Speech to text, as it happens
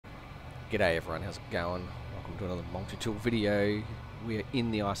G'day everyone, how's it going? Welcome to another Multitool video. We're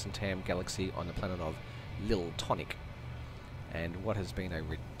in the Eissentam galaxy on the planet of Little Tonic. And what has been a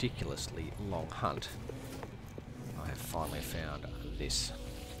ridiculously long hunt, I have finally found this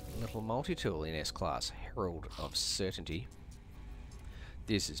little multi-tool in S-Class, Herald of Certainty.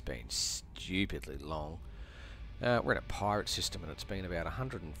 This has been stupidly long. We're in a pirate system and it's been about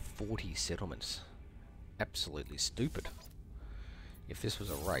 140 settlements. Absolutely stupid. If this was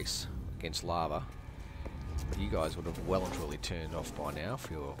a race against lava, you guys would have well and truly turned off by now if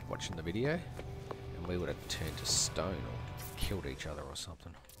you were watching the video, and we would have turned to stone or killed each other or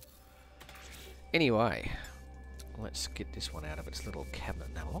something. Anyway, let's get this one out of its little cabinet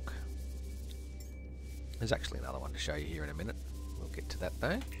and have a look. There's actually another one to show you here in a minute. We'll get to that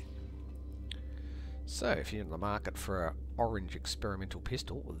though. So, if you're in the market for an orange experimental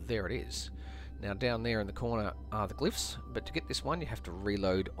pistol, there it is. Now down there in the corner are the glyphs, but to get this one you have to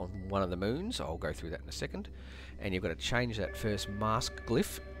reload on one of the moons. I'll go through that in a second. And you've got to change that first mask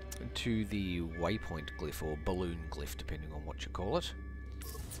glyph to the waypoint glyph or balloon glyph, depending on what you call it.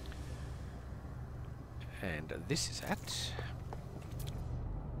 And this is at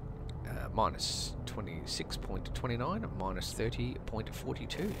minus 26.29 and minus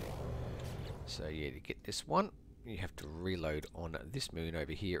 30.42. So yeah, to get this one, you have to reload on this moon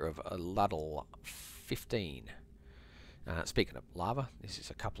over here of Luddle 15. Speaking of lava, this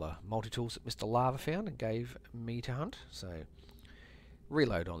is a couple of multi-tools that Mr. Lava found and gave me to hunt. So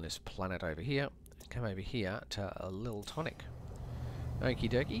reload on this planet over here, come over here to a Little Tonic. Okie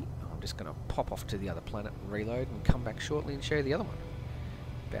dokie, I'm just going to pop off to the other planet and reload and come back shortly and show you the other one.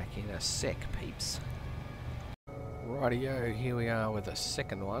 Back in a sec, peeps. Rightio, here we are with the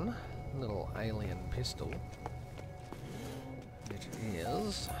second one. Little alien pistol. It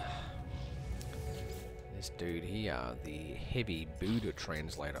is this dude here, the Heavy Buddha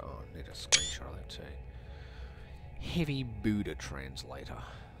Translator. Oh, I need a screenshot of that too. Heavy Buddha Translator.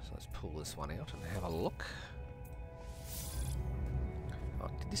 So let's pull this one out and have a look. Oh,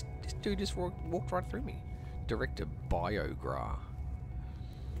 this dude just walked right through me. Director Biogra.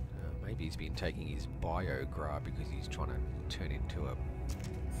 Maybe he's been taking his Biogra because he's trying to turn into a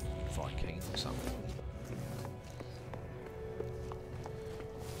Viking or something.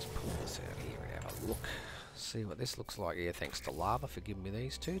 Let's pull this out here and have a look. See what this looks like. Yeah, thanks to Lava for giving me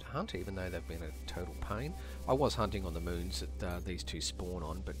these two to hunt, even though they've been a total pain. I was hunting on the moons that these two spawn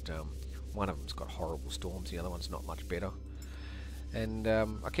on, but one of them's got horrible storms, the other one's not much better. And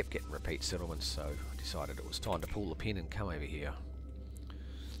I kept getting repeat settlements, so I decided it was time to pull the pin and come over here.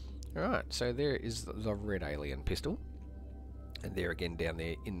 Alright, so there is the red alien pistol. And there again down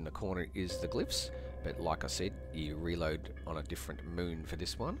there in the corner is the glyphs. But like I said, you reload on a different moon for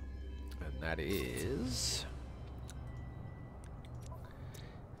this one. And that is...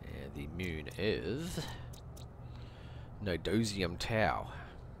 the moon is... Nodosium Tau.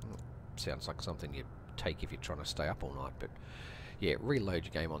 Sounds like something you take if you're trying to stay up all night. But yeah, reload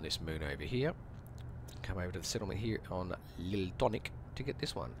your game on this moon over here. Come over to the settlement here on Little Tonic to get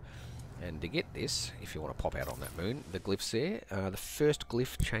this one. And to get this, if you want to pop out on that moon, the glyph's there. The first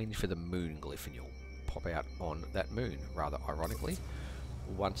glyph change for the moon glyph and you'll pop out on that moon, rather ironically.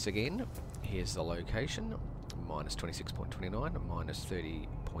 Once again, here's the location, minus 26.29 and minus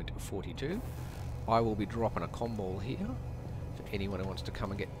 30.42. I will be dropping a combo here for anyone who wants to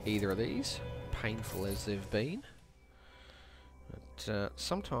come and get either of these, painful as they've been. But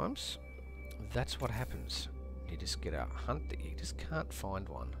sometimes that's what happens. You just get a hunt that you just can't find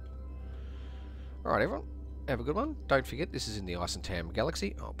one. Alright everyone, have a good one. Don't forget, this is in the Eissentam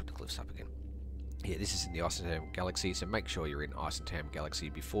galaxy. I'll put the glyphs up again. Yeah, this is in the Eissentam galaxy, so make sure you're in Eissentam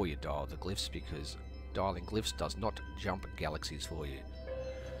galaxy before you dial the glyphs, because dialing glyphs does not jump galaxies for you.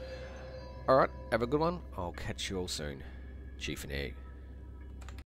 Alright, have a good one. I'll catch you all soon. Chief and Egg.